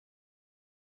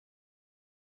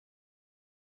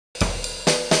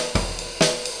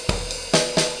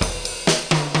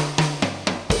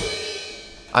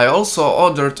I also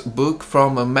ordered a book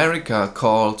from America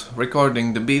called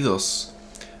Recording the Beatles,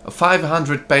 a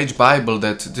 500-page Bible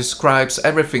that describes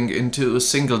everything into a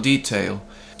single detail.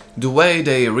 The way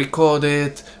they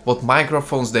recorded, what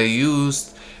microphones they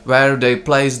used, where they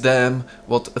placed them,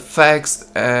 what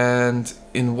effects and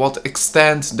in what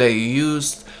extent they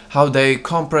used, how their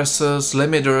compressors,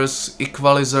 limiters,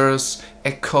 equalizers,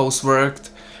 echoes worked,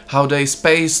 how they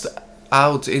spaced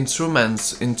out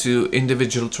instruments into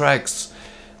individual tracks.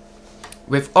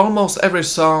 With almost every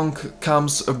song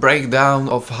comes a breakdown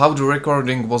of how the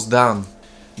recording was done.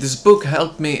 This book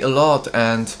helped me a lot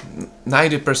and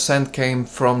 90% came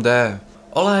from there.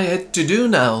 All I had to do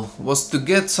now was to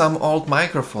get some old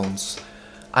microphones.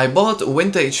 I bought a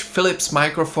vintage Philips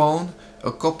microphone,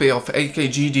 a copy of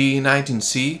AKGD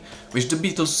 19C, which the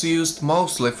Beatles used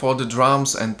mostly for the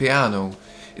drums and piano.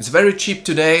 It's very cheap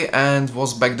today and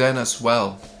was back then as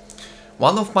well.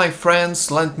 One of my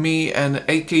friends lent me an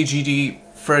AKGD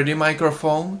 30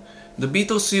 microphone. The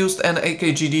Beatles used an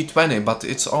AKGD 20, but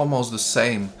it's almost the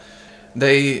same.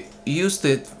 They used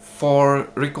it for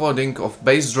recording of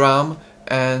bass drum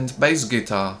and bass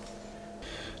guitar.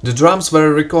 The drums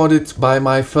were recorded by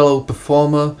my fellow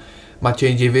performer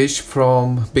Maciej Dziwisz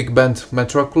from big band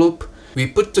Metro Club. We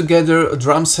put together a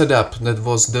drum setup that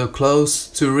was the close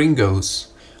to Ringo's.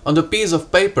 On the piece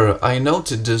of paper I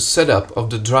noted the setup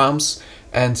of the drums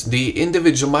and the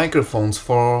individual microphones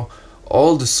for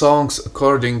all the songs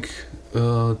according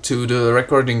to the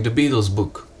Recording the Beatles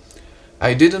book.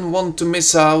 I didn't want to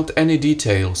miss out any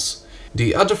details.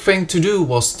 The other thing to do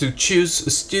was to choose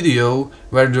a studio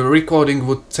where the recording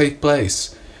would take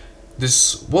place.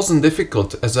 This wasn't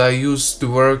difficult as I used to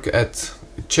work at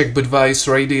Czech Budweis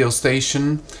radio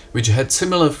station, which had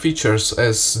similar features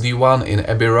as the one in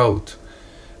Abbey Road.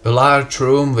 A large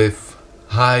room with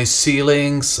high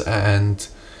ceilings and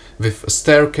with a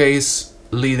staircase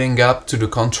leading up to the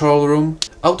control room.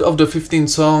 Out of the 15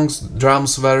 songs,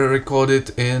 drums were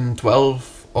recorded in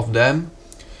 12 of them.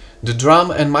 The drum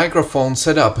and microphone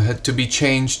setup had to be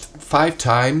changed 5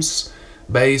 times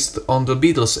based on the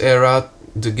Beatles era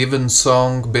the given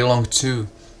song belonged to.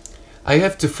 I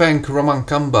have to thank Roman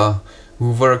Kamba,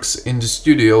 who works in the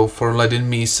studio, for letting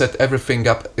me set everything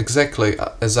up exactly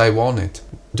as I wanted.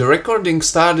 The recording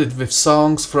started with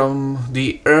songs from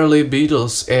the early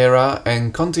Beatles era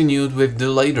and continued with the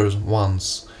later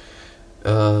ones.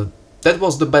 That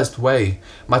was the best way.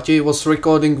 Maciej was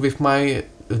recording with my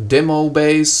demo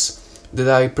bass that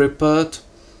I prepared.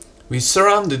 We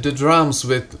surrounded the drums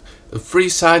with a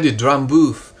 3-sided drum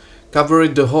booth,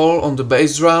 covered the hole on the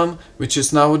bass drum, which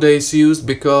is nowadays used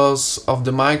because of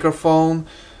the microphone,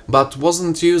 but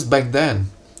wasn't used back then.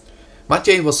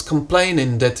 Maciej was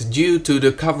complaining that due to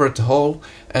the covered hole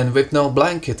and with no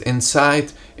blanket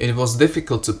inside, it was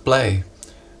difficult to play.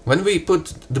 When we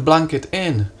put the blanket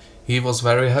in, he was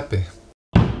very happy.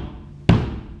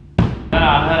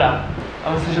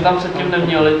 A myslím, že tam předtím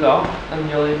neměli to,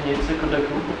 neměli nic jako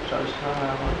deku, třeba když nám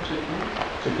nahráli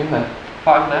předtím ne.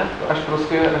 Fakt ne? Až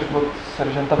od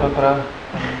seržanta Pepra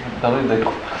dali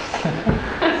deku.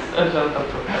 Seržanta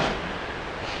Pepra.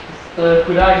 To je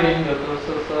chudák Ringo, to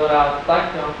se rád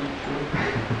tak napíču.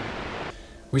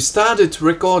 We started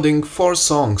recording 4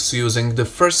 songs using the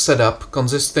first setup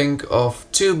consisting of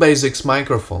 2 basic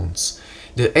microphones.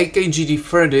 The AKGD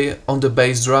 30 on the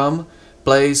bass drum,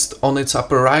 placed on its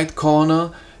upper right corner,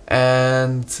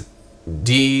 and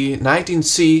the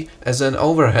 19C as an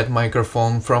overhead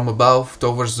microphone from above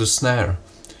towards the snare.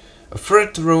 A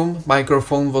third room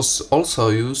microphone was also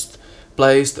used,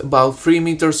 placed about 3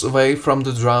 meters away from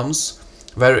the drums,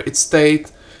 where it stayed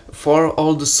for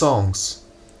all the songs.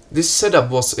 This setup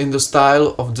was in the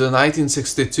style of the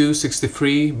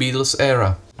 1962-63 Beatles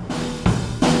era.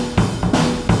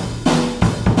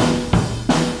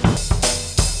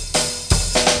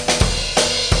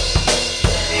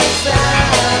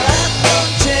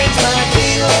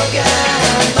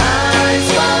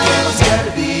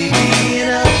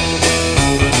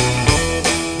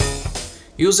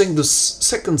 Using the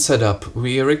second setup,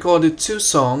 we recorded 2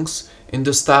 songs in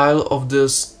the style of the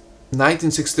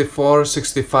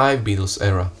 1964-65 Beatles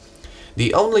era.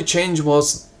 The only change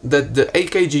was that the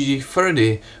AKG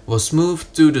 30 was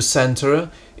moved to the center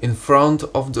in front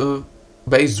of the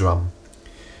bass drum.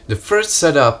 The first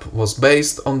setup was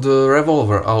based on the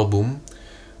Revolver album.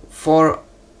 For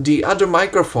the other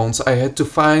microphones I had to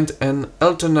find an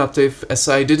alternative as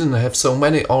I didn't have so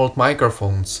many old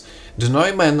microphones. The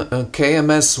Neumann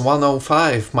KMS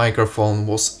 105 microphone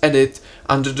was added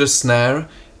under the snare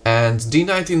and the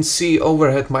 19C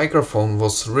overhead microphone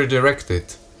was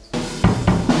redirected.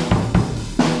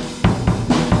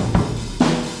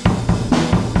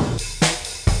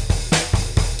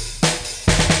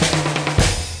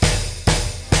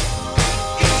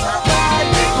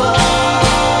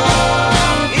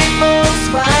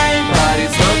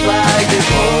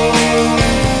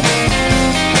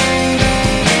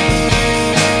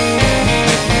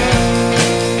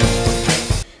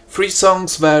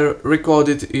 songs were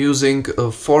recorded using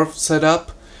a fourth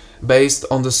setup based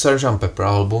on the Sgt. Pepper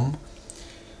album.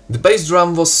 The bass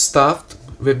drum was stuffed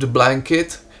with the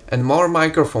blanket and more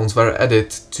microphones were added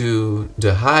to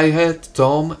the hi-hat,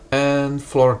 tom and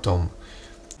floor tom.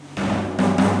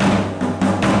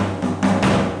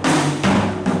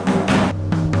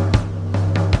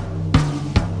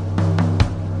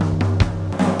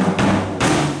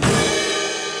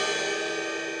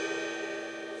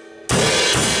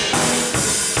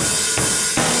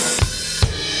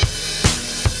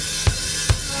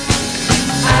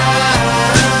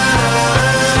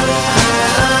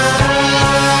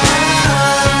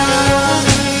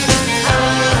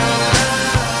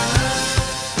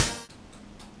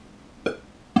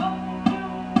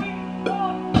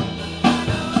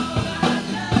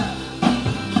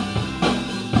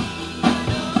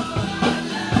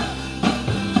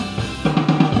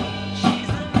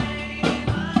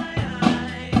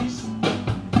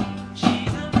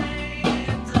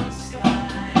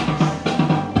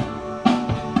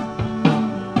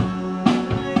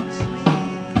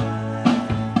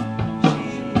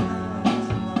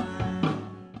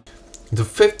 The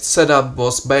fifth setup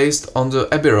was based on the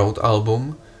Abbey Road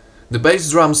album. The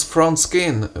bass drum's front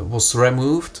skin was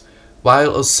removed,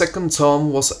 while a second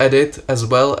tom was added as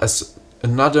well as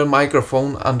another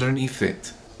microphone underneath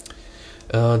it.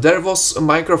 There was a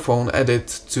microphone added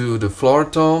to the floor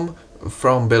tom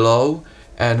from below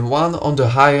and one on the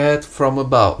hi-hat from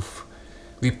above.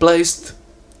 We placed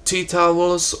tea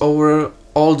towels over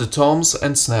all the toms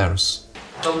and snares.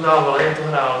 Tom dávali, to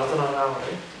hrálo, to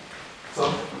nahrávali.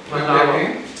 Co?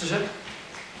 Nahrávali. Cože?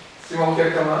 S těma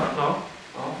utěrkama? No.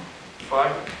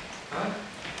 Fakt.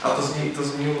 A to zní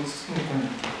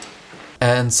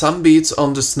And some beats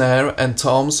on the snare and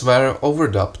toms were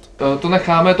overdubbed. To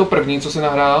necháme to první, co si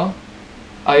nahrál,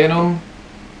 a jenom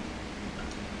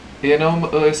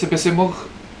jestli by si mohl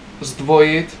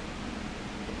zdvojit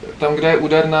tam, kde je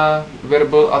úder na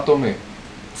verbal a tomy.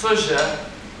 Cože?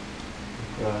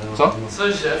 Co?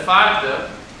 Cože? Fakt, jo?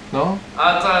 No.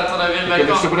 Ale to nevím, jako...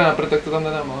 Když to bude na prd, tak to tam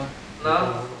nedám, ale...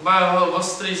 No, bude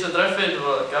ostrý se trefit,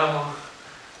 vole, kámo.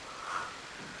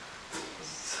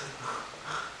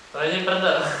 To není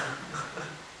prdel.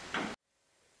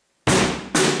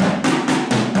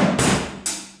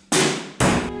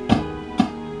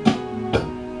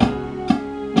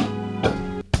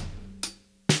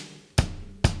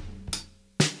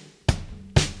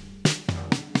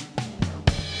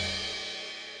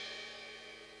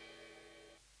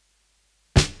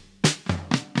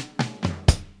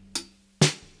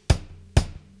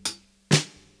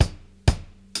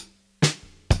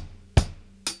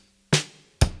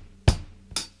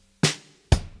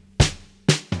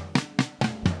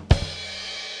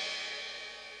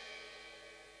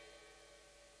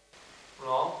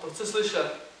 No, to chci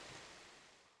slyšet.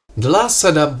 The last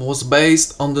setup was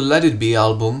based on the Let It Be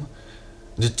album.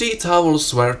 The tea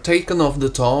towels were taken off the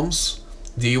toms,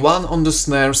 the one on the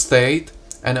snare stayed,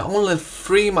 and only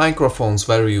 3 microphones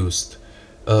were used.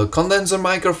 A condenser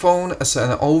microphone as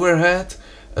an overhead,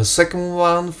 a second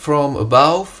one from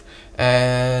above,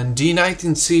 and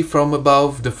D19C from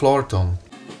above the floor tom.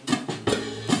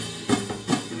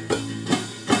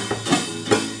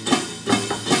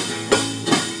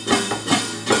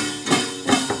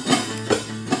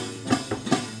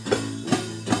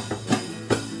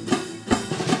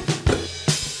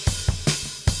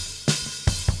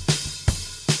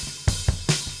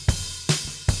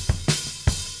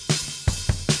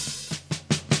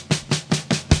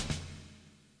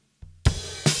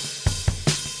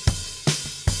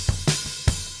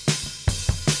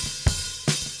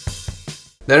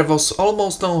 There was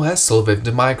almost no hassle with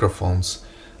the microphones.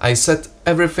 I set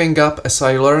everything up as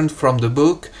I learned from the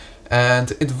book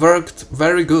and it worked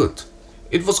very good.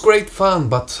 It was great fun,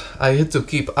 but I had to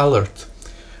keep alert.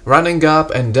 Running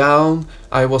up and down,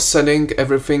 I was setting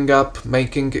everything up,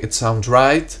 making it sound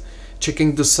right,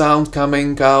 checking the sound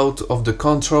coming out of the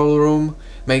control room,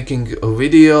 making a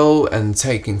video and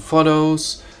taking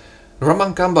photos.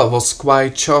 Roman Kamba was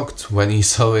quite shocked when he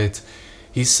saw it.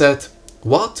 He said,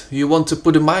 "What? You want to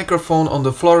put a microphone on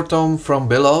the floor tom from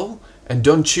below? And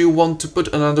don't you want to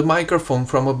put another microphone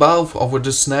from above over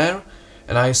the snare?"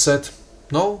 And I said,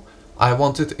 "No, I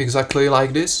want it exactly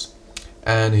like this."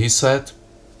 And he said,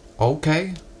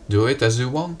 "Okay, do it as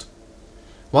you want."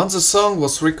 Once the song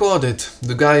was recorded,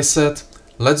 the guy said,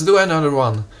 "Let's do another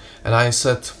one." And I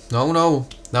said, No,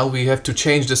 now we have to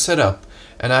change the setup."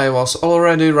 And I was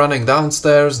already running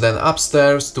downstairs, then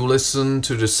upstairs to listen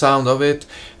to the sound of it,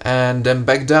 and then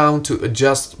back down to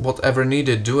adjust whatever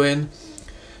needed doing.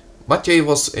 Maciej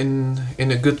was in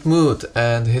a good mood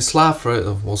and his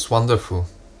laughter was wonderful.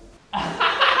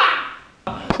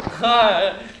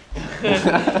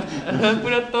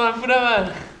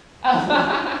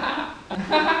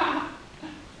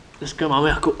 Dneska máme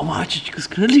jako omáčičku s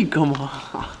knedlíkama.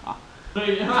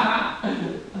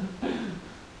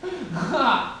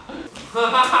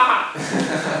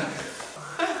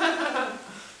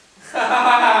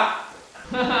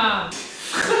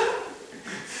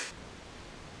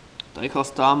 Tady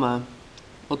chlastáme.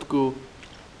 Odku.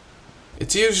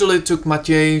 It usually took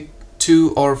Maciej 2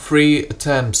 or 3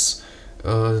 attempts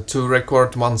to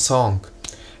record one song.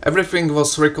 Everything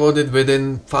was recorded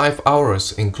within 5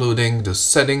 hours, including the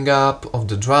setting up of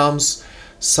the drums,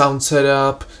 sound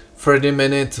setup,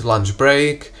 30-minute lunch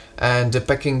break, and the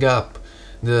packing up.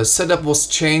 The setup was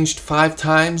changed 5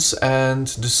 times and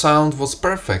the sound was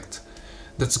perfect.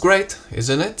 That's great,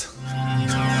 isn't it?